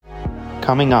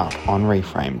Coming up on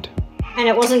ReFramed. And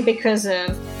it wasn't because of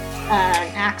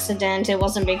an accident. It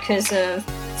wasn't because of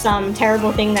some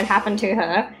terrible thing that happened to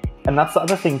her. And that's the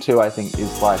other thing too, I think,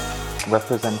 is like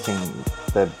representing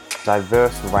the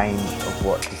diverse range of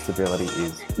what disability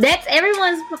is. That's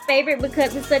everyone's favorite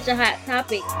because it's such a hot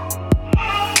topic.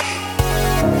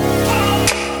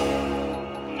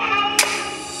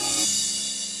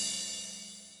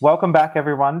 Welcome back,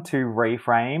 everyone, to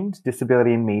ReFramed,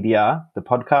 Disability in Media, the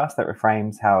podcast that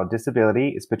reframes how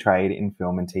disability is portrayed in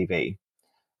film and TV.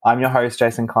 I'm your host,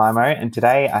 Jason Climo, and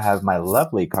today I have my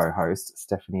lovely co-host,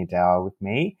 Stephanie Dower, with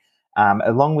me,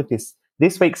 along with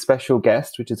this week's special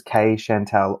guest, which is K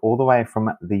Shantel, all the way from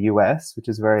the US, which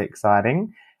is very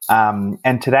exciting.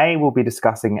 And today we'll be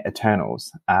discussing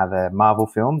Eternals, the Marvel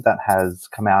film that has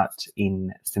come out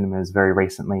in cinemas very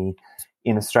recently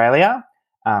in Australia.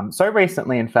 So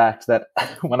recently, in fact, that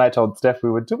when I told Steph we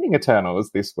were doing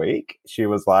Eternals this week, she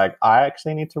was like, I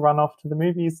actually need to run off to the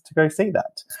movies to go see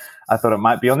that. I thought it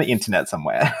might be on the internet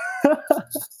somewhere.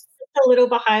 A little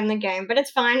behind the game, but it's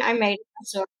fine. I made it.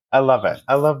 So. I love it.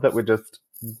 I love that we're just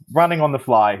running on the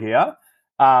fly here.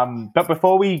 But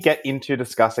before we get into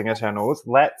discussing Eternals,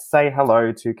 let's say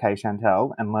hello to K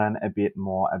Shantel and learn a bit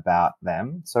more about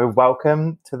them. So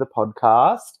welcome to the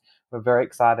podcast. We're very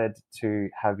excited to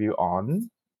have you on.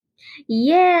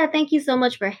 Yeah, thank you so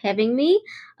much for having me.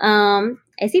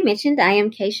 As you mentioned, I am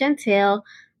K Shantel.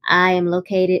 I am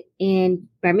located in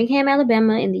Birmingham,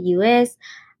 Alabama in the U.S.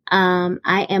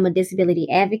 I am a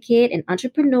disability advocate, an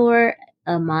entrepreneur,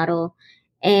 a model,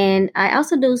 and I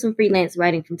also do some freelance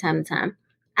writing from time to time.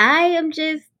 I am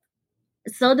just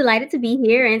so delighted to be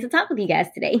here and to talk with you guys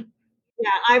today. Yeah,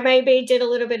 I maybe did a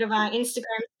little bit of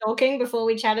Instagram stalking before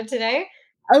we chatted today.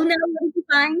 Oh no, what did you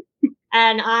find?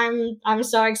 And I'm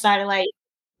so excited. Like,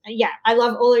 yeah, I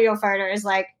love all of your photos.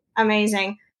 Like,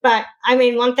 amazing. But I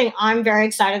mean, one thing I'm very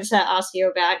excited to ask you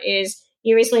about is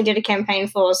you recently did a campaign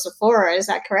for Sephora. Is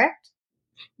that correct?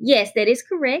 Yes, that is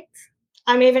correct.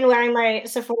 I'm even wearing my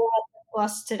Sephora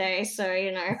gloss today, so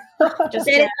you know. Just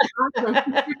that is awesome.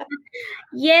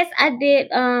 Yes, I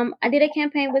did. I did a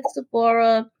campaign with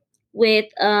Sephora with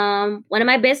one of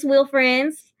my best Will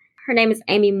friends. Her name is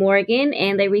Amy Morgan,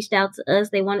 and they reached out to us.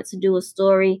 They wanted to do a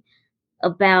story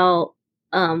about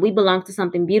we belong to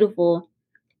something beautiful,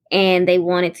 and they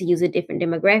wanted to use a different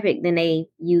demographic than they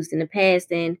used in the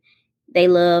past. And they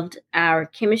loved our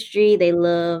chemistry. They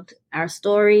loved our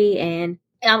story. And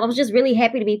I was just really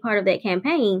happy to be part of that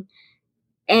campaign.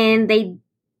 And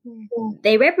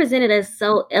they represented us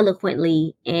so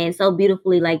eloquently and so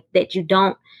beautifully, like that you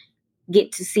don't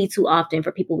get to see too often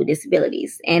for people with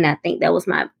disabilities. And I think that was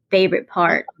my favorite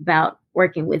part about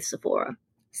working with Sephora.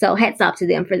 So hats off to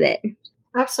them for that.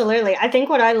 Absolutely. I think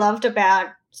what I loved about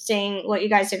seeing what you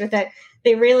guys did with it,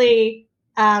 they really,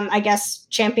 I guess,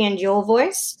 championed your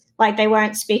voice. Like they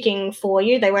weren't speaking for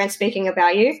you. They weren't speaking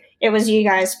about you. It was you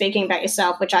guys speaking about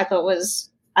yourself, which I thought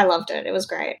I loved it. It was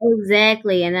great.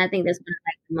 Exactly. And I think that's what I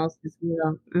like the most as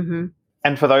well. Mm-hmm.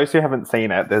 And for those who haven't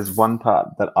seen it, there's one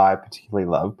part that I particularly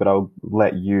love, but I'll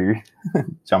let you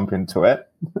jump into it.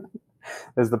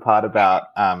 There's the part about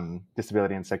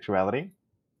disability and sexuality.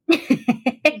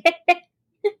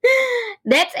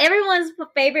 That's everyone's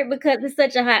favorite because it's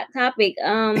such a hot topic.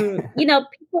 You know,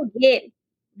 people get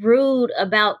rude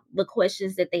about the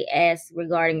questions that they ask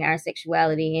regarding our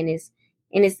sexuality, and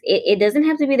it doesn't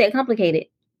have to be that complicated.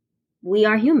 We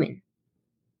are human.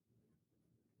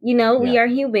 You know, we are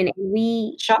human, and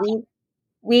we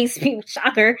experience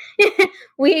shocker.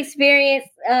 We experience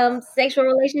sexual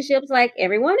relationships like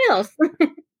everyone else.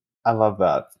 I love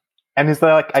that. And is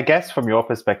there, like, I guess from your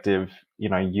perspective, you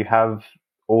know, you have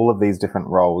all of these different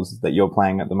roles that you're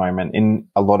playing at the moment. In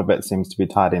a lot of it seems to be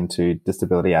tied into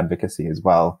disability advocacy as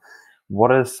well.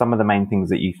 What are some of the main things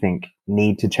that you think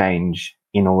need to change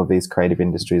in all of these creative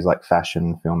industries like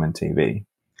fashion, film, and TV?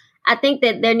 I think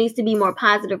that there needs to be more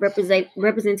positive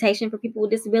representation for people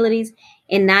with disabilities,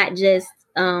 and not just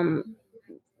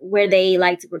where they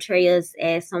like to portray us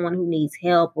as someone who needs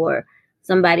help or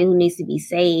somebody who needs to be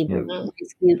saved or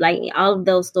rescued. Like all of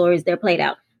those stories, they're played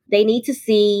out. They need to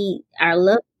see our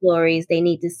love stories. They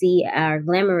need to see our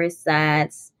glamorous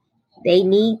sides. They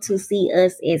need to see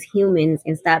us as humans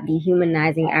and stop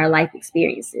dehumanizing our life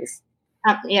experiences.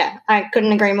 Yeah, I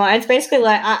couldn't agree more. It's basically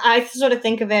like I sort of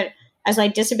think of it as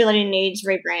like disability needs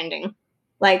rebranding.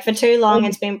 Like for too long,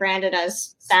 it's been branded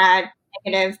as sad,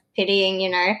 negative, pitying, you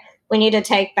know. We need to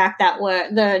take back that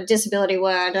word, the disability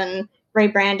word, and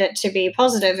rebrand it to be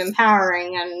positive,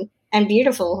 empowering, and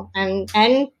beautiful, and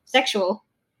sexual.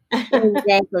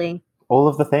 Exactly. All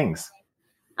of the things.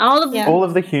 All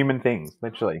of the human things,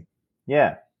 literally.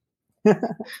 Yeah.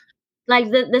 like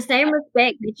the same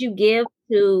respect that you give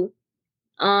to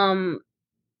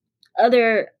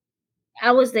other,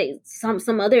 I would say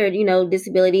some other,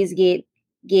 disabilities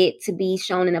get to be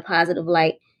shown in a positive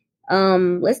light.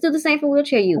 Let's do the same for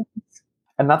wheelchair youth.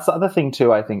 And that's the other thing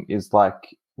too, I think, is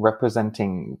like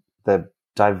representing the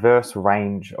diverse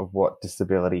range of what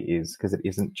disability is, because it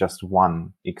isn't just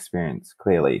one experience,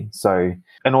 clearly. So,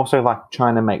 and also like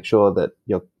trying to make sure that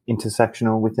you're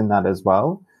intersectional within that as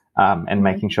well, and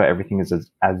making sure everything is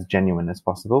as genuine as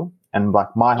possible. And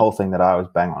like my whole thing that I was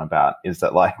bang on about is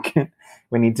that like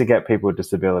we need to get people with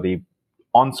disability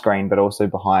on screen, but also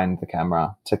behind the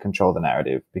camera to control the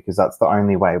narrative, because that's the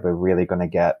only way we're really going to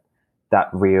get that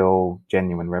real,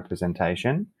 genuine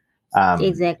representation.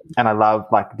 Exactly. And I love,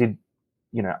 like,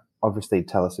 obviously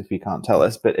tell us if you can't tell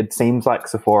us, but it seems like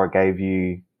Sephora gave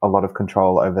you a lot of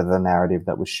control over the narrative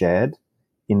that was shared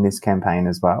in this campaign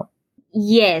as well.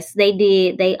 Yes, they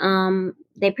did. They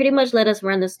pretty much let us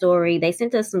run the story. They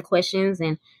sent us some questions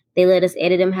and they let us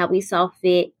edit them how we saw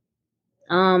fit.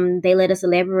 They let us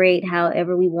elaborate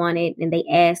however we wanted, and they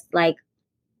asked like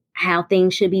how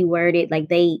things should be worded. Like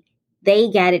they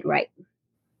got it right.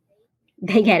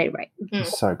 They got it right.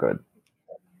 It's so good.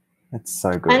 It's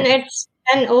so good.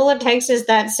 And all it takes is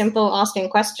that simple asking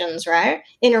questions, right?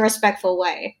 In a respectful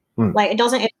way. Like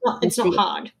it's not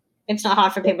hard. It's not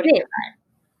hard for people to get right.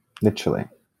 Literally.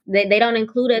 They don't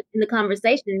include us in the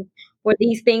conversation for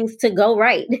these things to go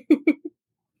right.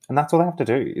 And that's all they have to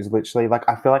do is literally, like,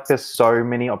 I feel like there's so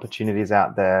many opportunities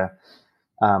out there.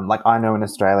 Like I know in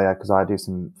Australia, because I do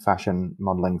some fashion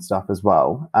modeling stuff as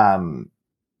well,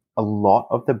 a lot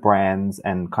of the brands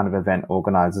and kind of event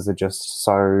organizers are just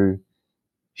so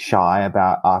shy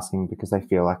about asking because they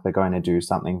feel like they're going to do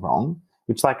something wrong,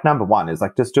 which, like, number one is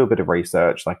like just do a bit of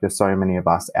research. Like there's so many of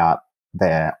us out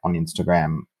there on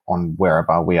Instagram, on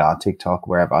wherever we are, TikTok,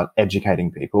 wherever,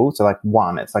 educating people. So like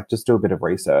one, it's like just do a bit of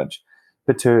research.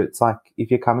 But two, it's like if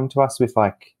you're coming to us with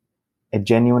like a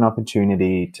genuine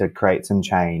opportunity to create some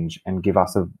change and give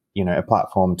us a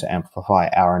platform to amplify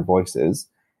our own voices,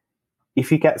 if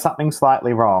you get something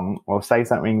slightly wrong or say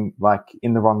something like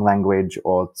in the wrong language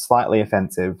or slightly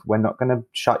offensive, we're not going to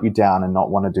shut you down and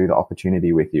not want to do the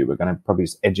opportunity with you. We're going to probably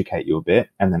just educate you a bit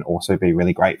and then also be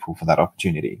really grateful for that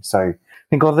opportunity. So I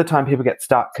think a lot of the time people get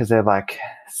stuck because they're like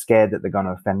scared that they're going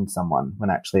to offend someone, when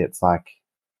actually it's like,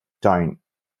 don't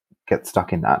get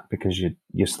stuck in that, because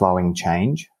you're slowing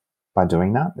change by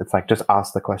doing that. It's like, just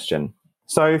ask the question.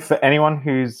 So for anyone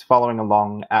who's following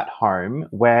along at home,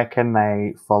 where can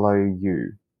they follow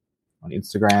you? On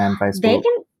Instagram, Facebook?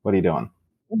 What are you doing?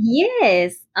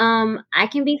 Yes. I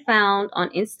can be found on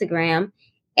Instagram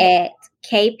at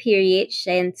K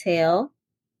Shantel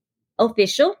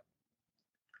official.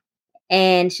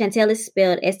 And Shantel is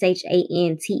spelled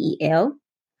Shantel.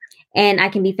 And I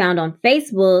can be found on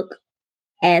Facebook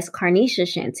as Karnisha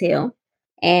Shantel.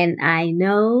 And I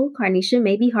know Karnisha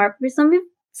may be hard for some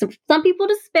people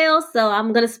to spell, so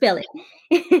I'm going to spell it.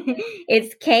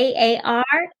 It's Karneshia.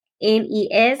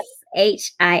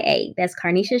 That's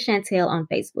Karnisha Shantel on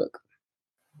Facebook.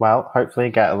 Well,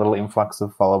 hopefully get a little influx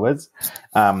of followers.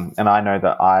 And I know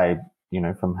that I,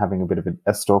 from having a bit of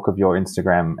a stalk of your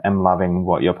Instagram, am loving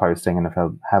what you're posting and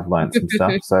have learned some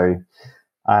stuff. So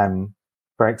I'm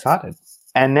very excited.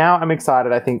 And now I'm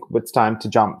excited. I think it's time to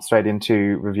jump straight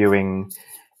into reviewing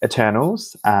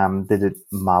Eternals, the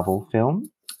Marvel film.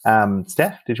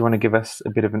 Steph, did you want to give us a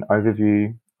bit of an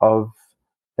overview of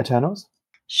Eternals?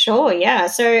 Sure, yeah.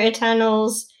 So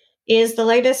Eternals is the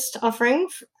latest offering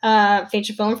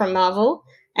feature film from Marvel,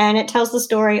 and it tells the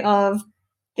story of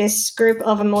this group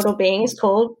of immortal beings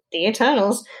called the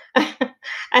Eternals.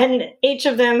 And each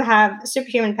of them have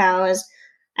superhuman powers,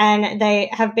 and they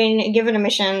have been given a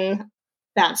mission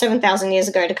about 7,000 years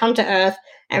ago to come to Earth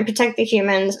and protect the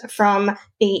humans from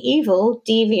the evil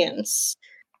Deviants.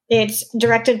 It's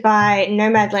directed by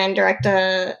Nomadland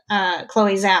director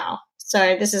Chloe Zhao.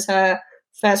 So this is her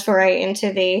first foray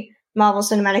into the Marvel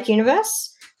Cinematic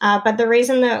Universe. But the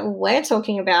reason that we're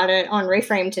talking about it on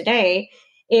ReFramed today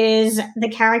is the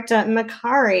character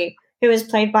Makkari, who is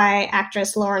played by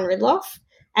actress Lauren Ridloff.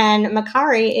 And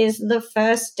Makkari is the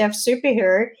first deaf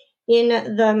superhero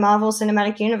in the Marvel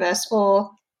Cinematic Universe,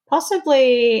 or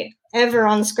possibly ever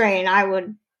on screen, I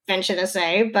would venture to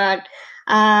say. But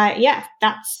yeah,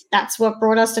 that's what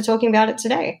brought us to talking about it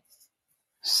today.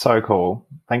 So cool.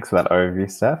 Thanks for that overview,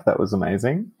 Steph. That was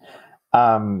amazing. K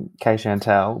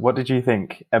Shantel, what did you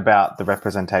think about the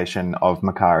representation of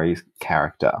Makkari's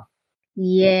character?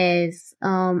 Yes.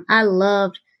 I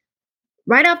loved,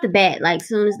 right off the bat, like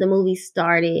soon as the movie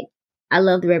started, I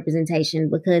loved the representation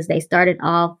because they started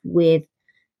off with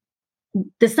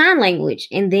the sign language,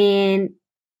 and then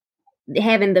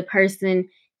having the person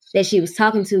that she was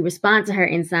talking to respond to her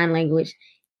in sign language.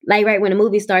 Like right when the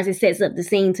movie starts, it sets up the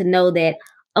scene to know that,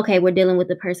 okay, we're dealing with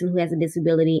a person who has a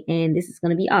disability and this is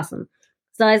going to be awesome.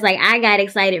 So it's like I got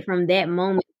excited from that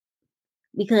moment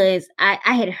because I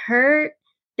had heard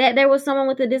that there was someone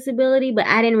with a disability, but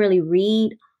I didn't really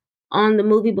read on the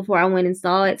movie before I went and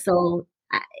saw it. So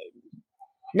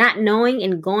not knowing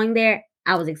and going there,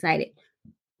 I was excited.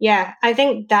 Yeah, I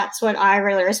think that's what I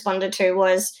really responded to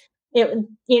was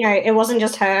it wasn't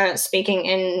just her speaking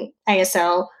in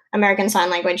ASL, American Sign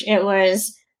Language. It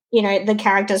was, the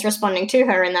characters responding to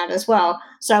her in that as well.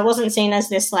 So it wasn't seen as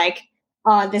this like,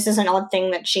 oh, this is an odd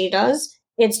thing that she does.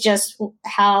 It's just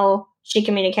how she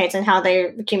communicates and how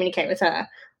they communicate with her.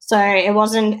 So it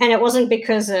wasn't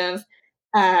because of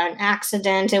an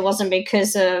accident. It wasn't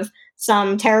because of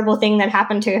some terrible thing that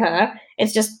happened to her.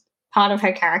 It's just part of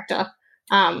her character.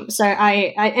 So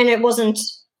and it wasn't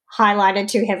highlighted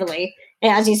too heavily.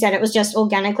 As you said, it was just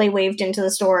organically weaved into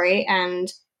the story,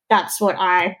 and that's what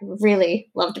I really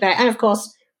loved about it. And of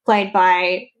course, played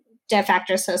by deaf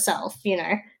actress herself,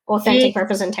 authentic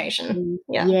representation.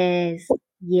 Yeah.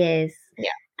 Yes.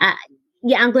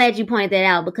 Yeah. I'm glad you pointed that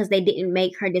out because they didn't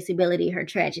make her disability her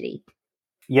tragedy.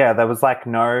 Yeah, there was like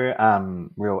no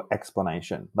real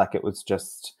explanation. Like it was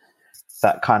just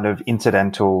that kind of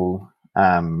incidental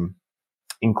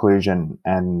inclusion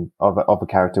and of a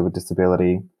character with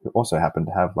disability who also happened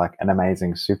to have like an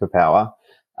amazing superpower.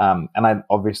 And I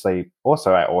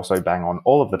also bang on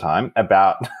all of the time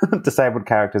about disabled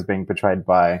characters being portrayed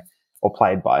by or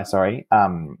played by,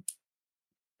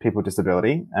 people with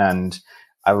disability. And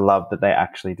I love that they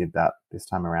actually did that this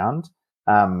time around.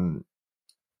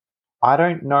 I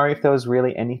don't know if there was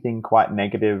really anything quite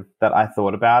negative that I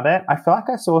thought about it. I feel like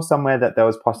I saw somewhere that there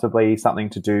was possibly something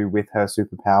to do with her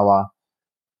superpower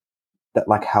that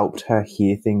like helped her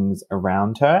hear things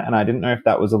around her. And I didn't know if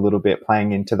that was a little bit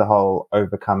playing into the whole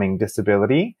overcoming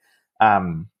disability.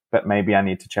 But maybe I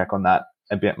need to check on that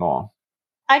a bit more.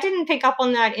 I didn't pick up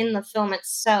on that in the film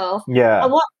itself. Yeah.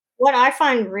 What I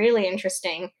find really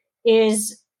interesting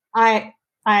is I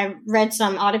read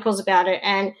some articles about it,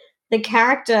 and the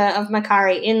character of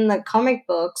Makkari in the comic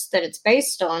books that it's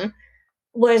based on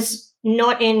was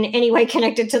not in any way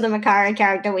connected to the Makkari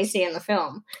character we see in the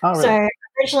film. Oh, really? So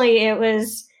originally it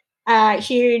was a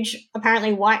huge,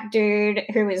 apparently white dude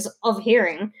who is of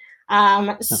hearing.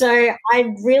 So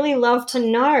I'd really love to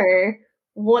know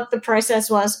what the process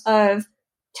was of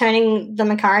turning the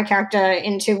Makkari character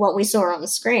into what we saw on the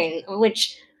screen,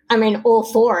 which, I mean, all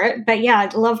for it. But yeah,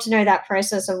 I'd love to know that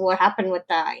process of what happened with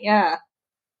that. Yeah.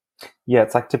 Yeah,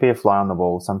 it's like to be a fly on the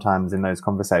wall sometimes in those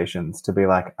conversations, to be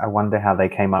like, I wonder how they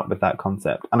came up with that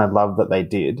concept. And I love that they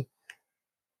did.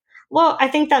 Well, I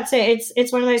think that's it.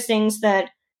 It's one of those things that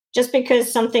just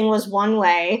because something was one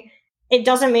way, it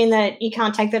doesn't mean that you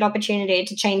can't take that opportunity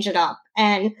to change it up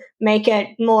and make it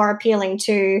more appealing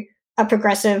to a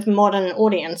progressive modern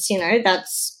audience.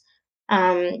 That's,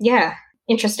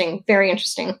 interesting. Very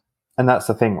interesting. And that's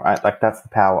the thing, right? Like that's the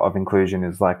power of inclusion,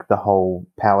 is like the whole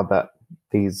power that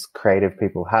these creative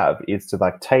people have is to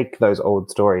like take those old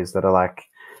stories that are like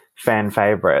fan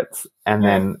favorites and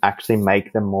then actually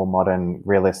make them more modern,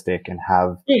 realistic, and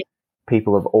have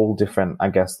people of all different, I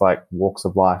guess, like walks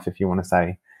of life, if you want to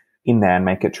say, in there and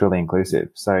make it truly inclusive.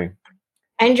 So,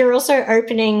 and you're also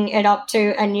opening it up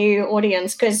to a new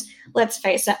audience because let's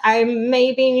face it, I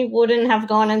maybe wouldn't have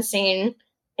gone and seen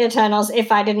Eternals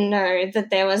if I didn't know that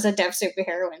there was a deaf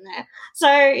superhero in there.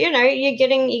 So, you're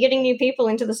getting new people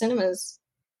into the cinemas.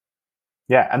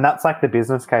 Yeah, and that's like the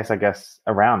business case, I guess,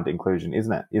 around inclusion,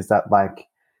 isn't it? Is that like,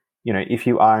 if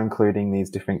you are including these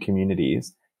different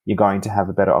communities, you're going to have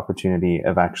a better opportunity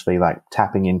of actually like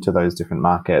tapping into those different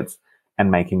markets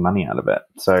and making money out of it.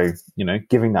 So,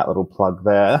 giving that little plug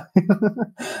there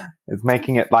is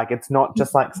making it like it's not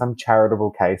just like some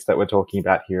charitable case that we're talking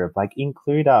about here of like,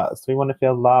 include us, we want to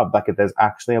feel loved. Like there's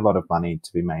actually a lot of money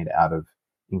to be made out of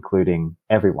including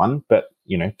everyone. But,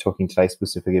 talking today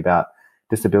specifically about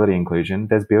disability inclusion,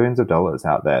 there's billions of dollars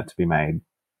out there to be made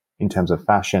in terms of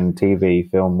fashion, TV,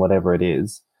 film, whatever it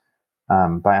is,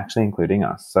 by actually including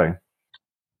us. So,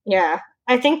 yeah,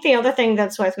 I think the other thing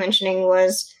that's worth mentioning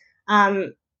was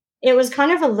it was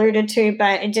kind of alluded to,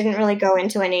 but it didn't really go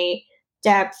into any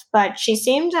depth. But she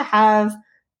seemed to have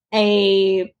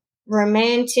a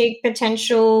romantic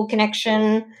potential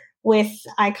connection with,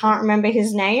 I can't remember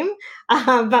his name,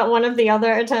 but one of the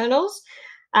other Eternals.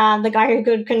 The guy who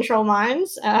could control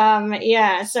minds.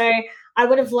 So I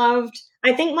would have loved,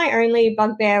 I think my only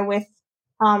bugbear with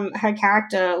her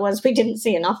character was we didn't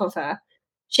see enough of her.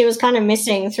 she was kind of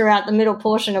missing throughout the middle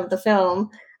portion of the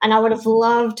film, and I would have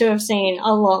loved to have seen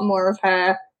a lot more of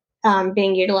her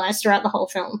being utilized throughout the whole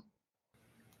film.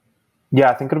 Yeah,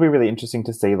 I think it'll be really interesting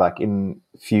to see, like, in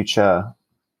future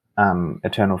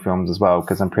Eternal films as well,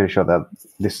 because I'm pretty sure that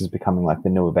this is becoming like the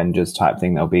new Avengers type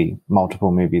thing. There'll be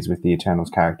multiple movies with the Eternals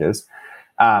characters.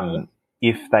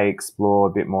 If they explore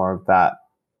a bit more of that,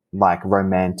 like,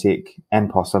 romantic and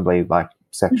possibly like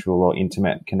sexual or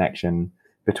intimate connection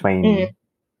between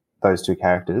those two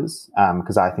characters,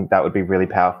 because I think that would be really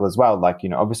powerful as well. Like,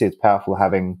 obviously it's powerful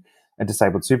having a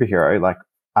disabled superhero, like,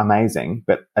 amazing,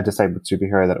 but a disabled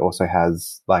superhero that also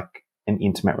has like an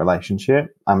intimate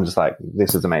relationship, I'm just like,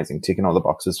 this is amazing, ticking all the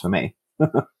boxes for me.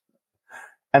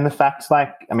 And the fact,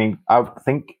 like, I mean, I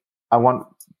think I want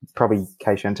probably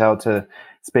K Shantel to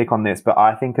speak on this, but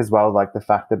I think as well, like, the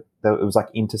fact that it was like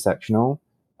intersectional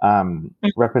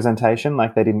representation,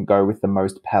 like they didn't go with the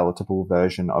most palatable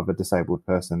version of a disabled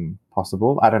person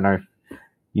possible. I don't know if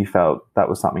you felt that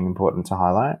was something important to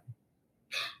highlight.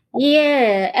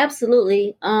 Yeah,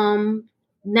 absolutely. Not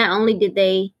only did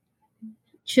they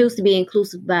choose to be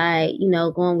inclusive by,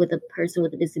 going with a person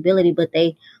with a disability, but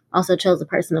they also chose a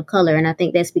person of color, and I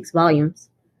think that speaks volumes.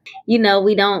 We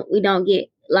don't get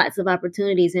lots of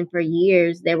opportunities, and for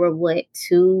years there were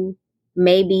 2,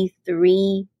 maybe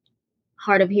 3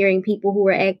 hard of hearing people who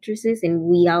were actresses, and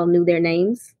we all knew their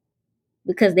names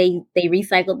because they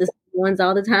recycled the ones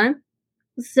all the time.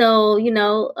 So,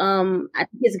 I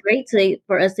think it's great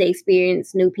for us to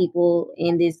experience new people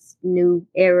in this new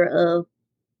era of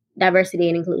diversity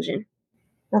and inclusion.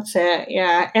 That's it.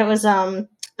 Yeah, it was. I'm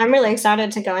really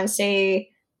excited to go and see.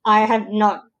 I have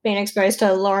not been exposed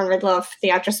to Lauren Ridloff,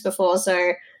 the actress, before,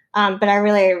 so but I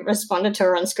really responded to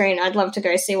her on screen. I'd love to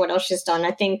go see what else she's done.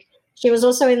 I think she was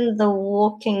also in The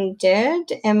Walking Dead.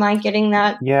 Am I getting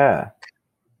that? Yeah.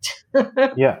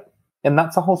 Yeah. And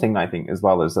that's the whole thing, I think, as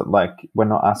well, is that, like, we're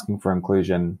not asking for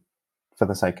inclusion for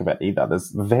the sake of it either. There's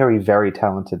very, very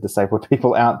talented disabled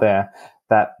people out there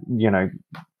that,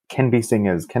 can be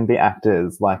singers, can be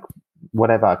actors, like,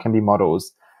 whatever, can be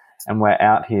models. And we're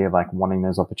out here, like, wanting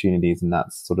those opportunities, and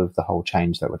that's sort of the whole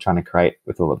change that we're trying to create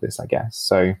with all of this, I guess.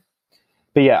 So,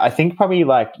 but yeah, I think probably,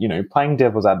 like, playing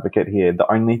devil's advocate here,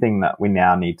 the only thing that we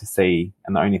now need to see,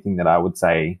 and the only thing that I would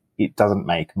say it doesn't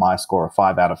make my score a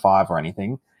 5 out of 5 or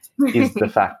anything, is the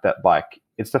fact that, like,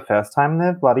 it's the first time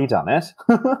they've bloody done it.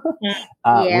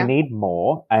 We need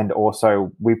more, and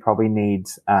also we probably need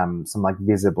some, like,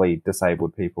 visibly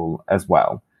disabled people as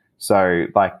well. So,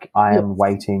 like, I am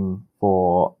waiting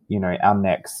for, our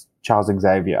next Charles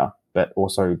Xavier, but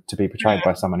also to be portrayed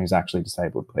by someone who's actually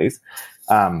disabled, please.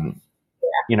 I'm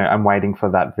waiting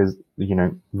for that,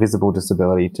 visible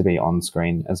disability to be on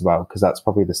screen as well, because that's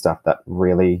probably the stuff that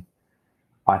really,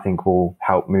 I think, will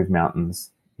help move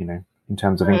mountains, in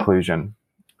terms of inclusion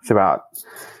throughout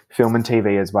film and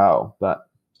TV as well. But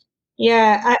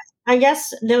yeah, I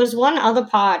guess there was one other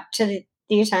part to the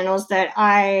Eternals that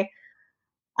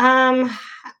I'm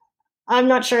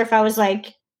not sure if I was,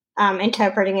 like,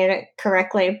 interpreting it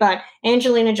correctly, but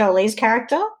Angelina Jolie's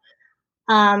character,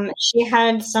 she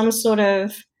had some sort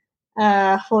of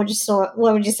what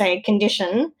would you say,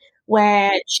 condition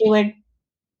where she would,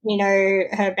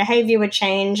 her behavior would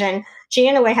change, and she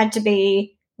in a way had to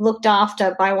be looked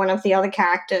after by one of the other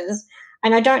characters.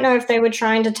 And I don't know if they were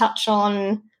trying to touch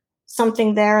on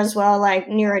something there as well, like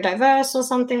neurodiverse or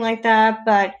something like that,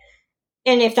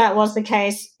 and if that was the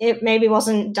case, it maybe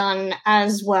wasn't done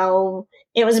as well.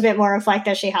 It was a bit more of like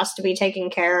that she has to be taken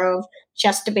care of, she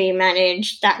has to be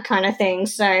managed, that kind of thing.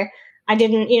 So I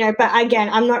didn't, but again,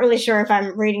 I'm not really sure if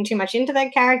I'm reading too much into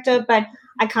that character, but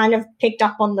I kind of picked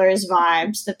up on those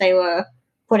vibes that they were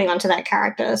putting onto that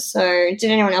character. So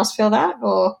did anyone else feel that?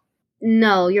 Or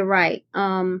no, you're right.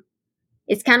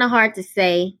 It's kind of hard to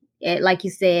say, like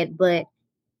you said, but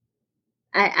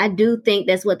I do think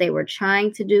that's what they were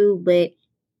trying to do. But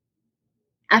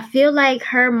I feel like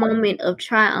her moment of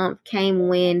triumph came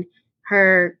when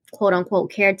her quote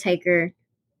unquote caretaker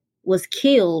was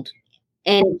killed,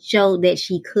 and showed that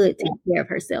she could take care of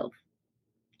herself,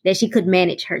 that she could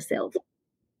manage herself.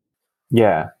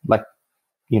 Yeah, like,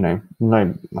 no,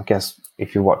 I guess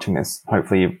if you're watching this,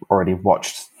 hopefully you've already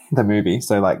watched the movie.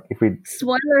 So, like, if we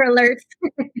spoiler alert,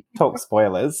 talk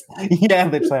spoilers, yeah,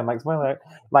 literally, I'm like, spoiler alert.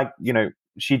 Like,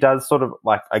 she does sort of,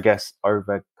 like, I guess,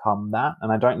 overcome that,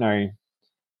 and I don't know,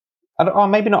 or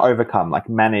maybe not overcome, like,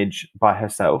 manage by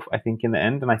herself, I think, in the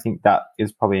end. And I think that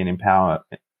is probably an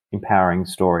empowering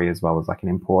story as well as, like, an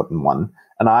important one.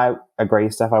 And I agree,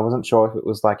 Steph, I wasn't sure if it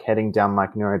was, like, heading down,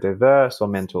 like, neurodiverse or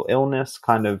mental illness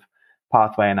kind of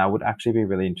pathway, and I would actually be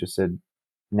really interested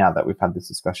now that we've had this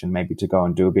discussion, maybe to go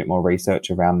and do a bit more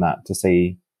research around that to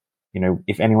see,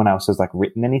 if anyone else has like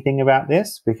written anything about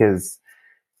this, because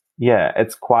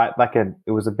it's quite like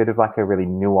it was a bit of like a really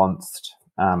nuanced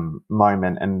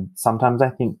moment. And sometimes I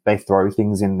think they throw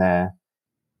things in there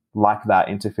like that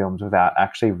into films without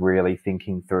actually really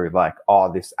thinking through like,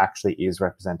 oh, this actually is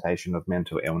representation of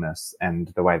mental illness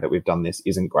and the way that we've done this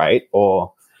isn't great.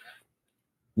 Or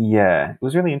it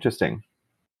was really interesting.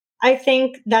 I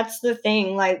think that's the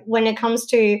thing. Like when it comes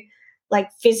to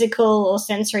like physical or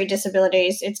sensory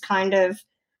disabilities, it's kind of,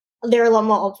 they're a lot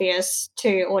more obvious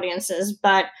to audiences,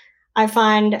 but I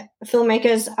find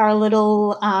filmmakers are a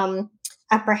little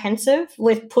apprehensive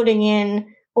with putting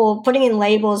in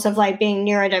labels of like being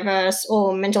neurodiverse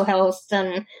or mental health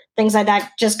and things like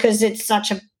that, just because it's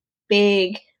such a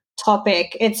big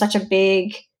topic. It's such a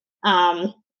big,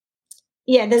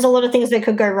 there's a lot of things that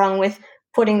could go wrong with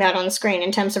putting that on screen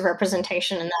in terms of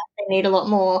representation, and that they need a lot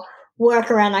more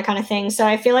work around that kind of thing. So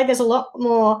I feel like there's a lot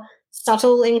more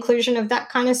subtle inclusion of that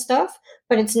kind of stuff,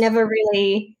 but it's never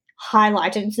really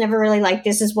highlighted. It's never really like,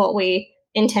 this is what we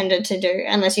intended to do,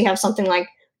 unless you have something like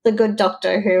The Good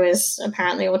Doctor, who is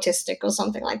apparently autistic or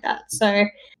something like that. So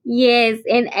yes,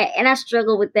 and I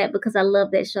struggle with that because I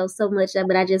love that show so much,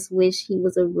 but I just wish he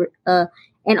was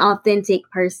an authentic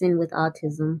person with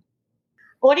autism.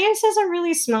 Audiences are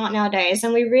really smart nowadays,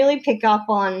 and we really pick up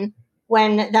on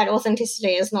when that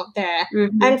authenticity is not there.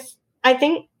 Mm-hmm. And I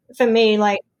think for me,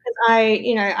 like, I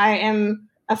am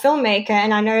a filmmaker,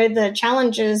 and I know the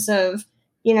challenges of,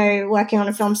 working on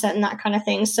a film set and that kind of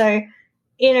thing. So,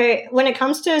 when it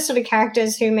comes to sort of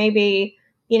characters who maybe,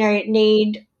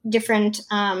 need different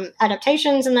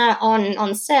adaptations and that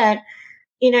on set,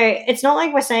 it's not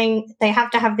like we're saying they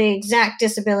have to have the exact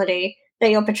disability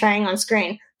that you're portraying on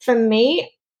screen. For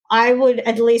me, I would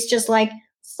at least just like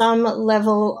some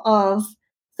level of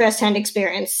firsthand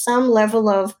experience, some level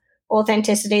of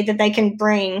authenticity that they can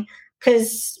bring,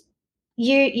 because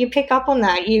you pick up on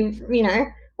that.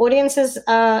 Audiences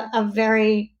are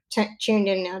very tuned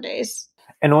in nowadays.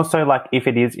 And also, like, if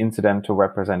it is incidental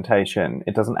representation,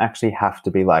 it doesn't actually have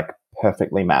to be like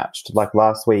perfectly matched. Like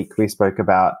last week we spoke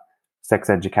about sex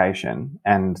education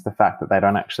and the fact that they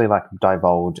don't actually like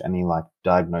divulge any like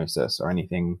diagnosis or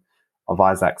anything of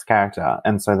Isaac's character.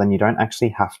 And so then you don't actually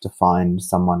have to find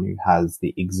someone who has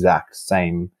the exact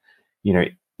same,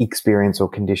 experience or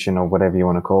condition or whatever you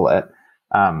want to call it.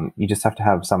 You just have to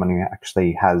have someone who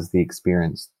actually has the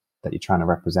experience that you're trying to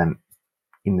represent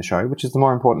in the show, which is the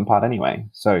more important part anyway.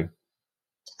 So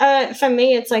for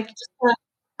me, it's like just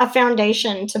a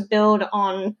foundation to build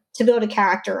a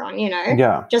character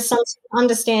on, just some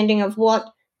understanding of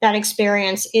what that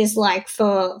experience is like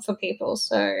for people.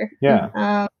 So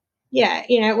we're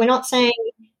not saying,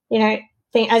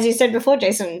 as you said before,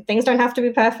 Jason, things don't have to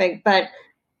be perfect, but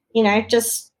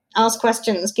just ask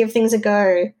questions, give things a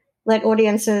go, let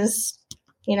audiences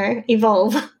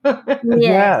evolve.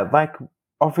 Like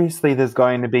obviously there's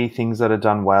going to be things that are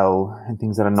done well and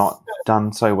things that are not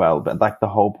done so well, but like the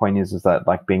whole point is that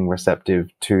like being receptive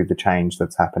to the change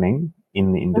that's happening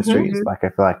in the industries. Mm-hmm. Like I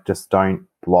feel like just don't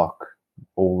block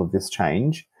all of this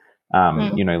change.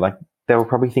 Like there were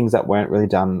probably things that weren't really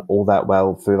done all that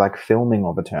well through like filming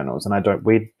of Eternals, and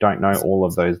we don't know all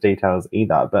of those details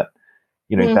either, but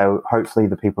hopefully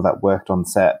the people that worked on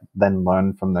set then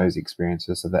learn from those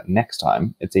experiences so that next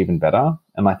time it's even better.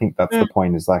 And I think that's the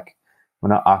point, is like, we're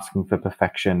not asking for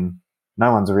perfection.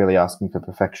 No one's really asking for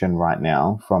perfection right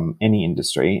now from any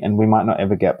industry, and we might not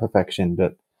ever get perfection,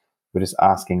 but we're just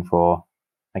asking for,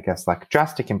 I guess, like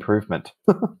drastic improvement.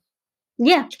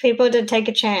 People to take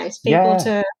a chance, people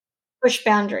to push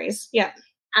boundaries. I'm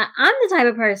the type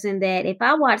of person that if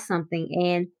I watch something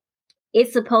and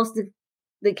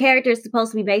the character is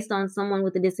supposed to be based on someone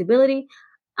with a disability,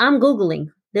 I'm Googling,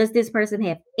 does this person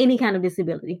have any kind of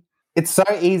disability? It's so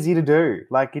easy to do.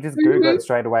 Like, you just Google it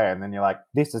straight away, and then you're like,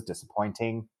 this is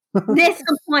disappointing.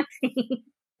 Disappointing.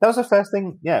 That was the first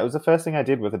thing. Yeah, it was the first thing I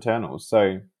did with Eternals.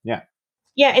 So, yeah.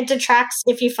 Yeah, it detracts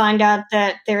if you find out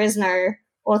that there is no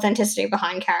authenticity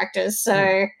behind characters.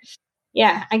 So,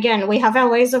 again, we have our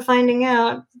ways of finding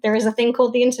out. There is a thing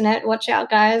called the internet. Watch out,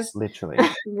 guys. Literally.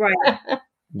 Right.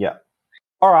 Yeah.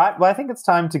 All right. Well, I think it's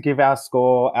time to give our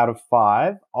score out of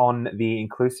 5 on the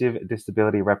Inclusive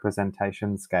Disability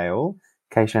Representation Scale.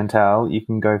 K Shantel, you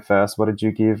can go first. What did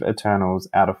you give Eternals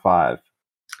out of 5?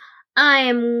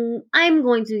 I'm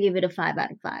going to give it a 5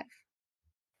 out of 5.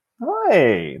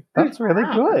 Hey, that's really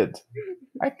good.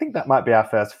 I think that might be our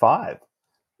first 5.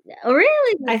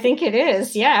 Really? I think it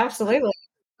is. Yeah, absolutely.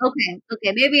 Okay.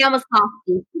 Maybe I'm a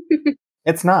softie.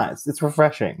 It's nice. It's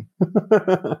refreshing.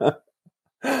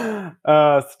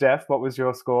 Steph, what was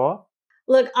your score?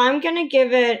 Look, I'm going to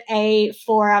give it a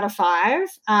 4 out of 5.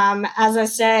 As I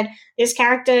said, this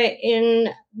character in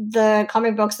the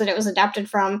comic books that it was adapted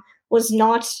from was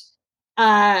not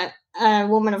a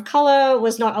woman of color,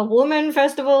 was not a woman,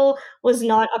 first of all, was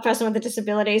not a person with a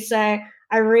disability. So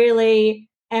I really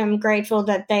am grateful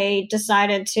that they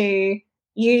decided to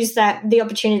use the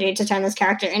opportunity to turn this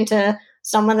character into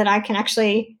someone that I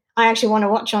actually want to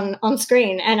watch on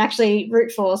screen and actually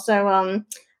root for. So,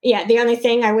 yeah, the only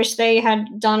thing I wish they had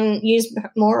used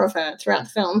more of her throughout the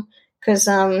film, because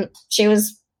she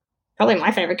was probably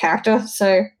my favorite character.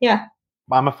 So, yeah.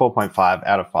 I'm a 4.5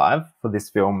 out of 5 for this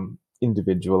film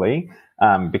individually,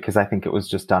 because I think it was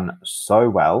just done so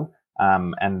well.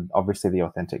 And obviously the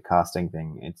authentic casting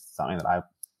thing, it's something that I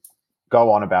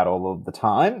go on about all of the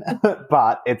time,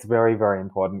 but it's very, very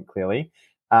important, clearly.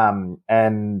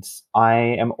 And I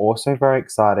am also very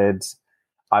excited.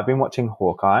 I've been watching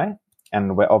Hawkeye,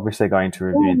 and we're obviously going to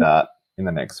review that in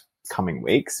the next coming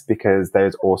weeks, because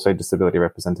there's also disability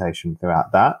representation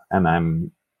throughout that.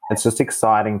 And it's just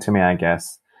exciting to me, I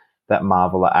guess, that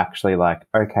Marvel are actually like,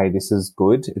 okay, this is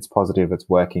good, it's positive, it's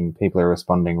working, people are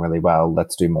responding really well,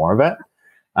 let's do more of it.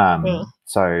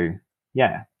 So,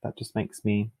 yeah, that just makes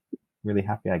me really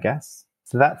happy, I guess.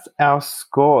 So that's our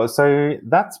score. So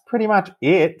that's pretty much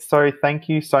it. So thank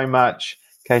you so much,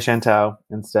 K Shantel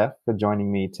and Steph, for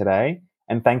joining me today.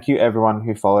 And thank you everyone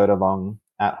who followed along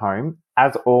at home.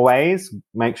 As always,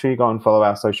 make sure you go and follow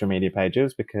our social media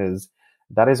pages, because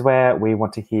that is where we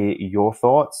want to hear your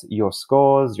thoughts, your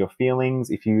scores, your feelings,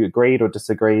 if you agreed or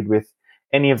disagreed with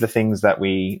any of the things that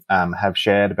we have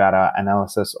shared about our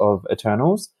analysis of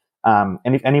Eternals. And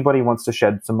if anybody wants to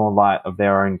shed some more light of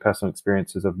their own personal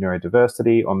experiences of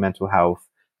neurodiversity or mental health,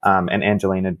 and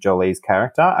Angelina Jolie's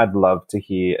character, I'd love to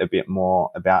hear a bit more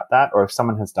about that. Or if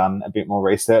someone has done a bit more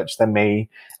research than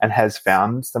me and has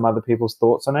found some other people's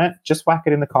thoughts on it, just whack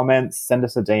it in the comments, send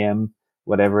us a DM,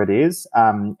 whatever it is.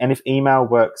 And if email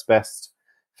works best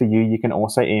for you, you can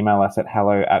also email us at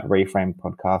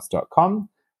hello@reframedpodcast.com.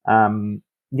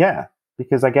 Yeah,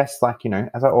 because I guess, like,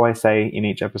 as I always say in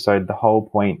each episode, the whole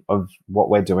point of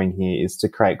what we're doing here is to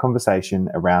create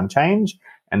conversation around change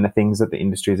and the things that the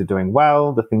industries are doing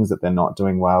well, the things that they're not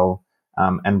doing well,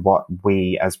 and what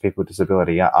we as people with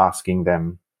disability are asking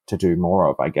them to do more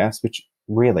of, I guess, which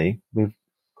really we've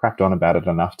cracked on about it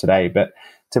enough today. But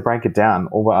to break it down,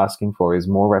 all we're asking for is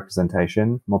more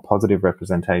representation, more positive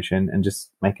representation, and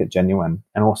just make it genuine,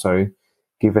 and also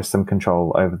give us some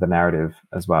control over the narrative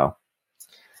as well.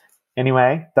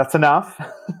 Anyway, that's enough.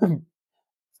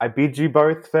 I bid you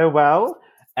both farewell,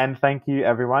 and thank you,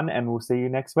 everyone, and we'll see you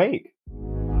next week.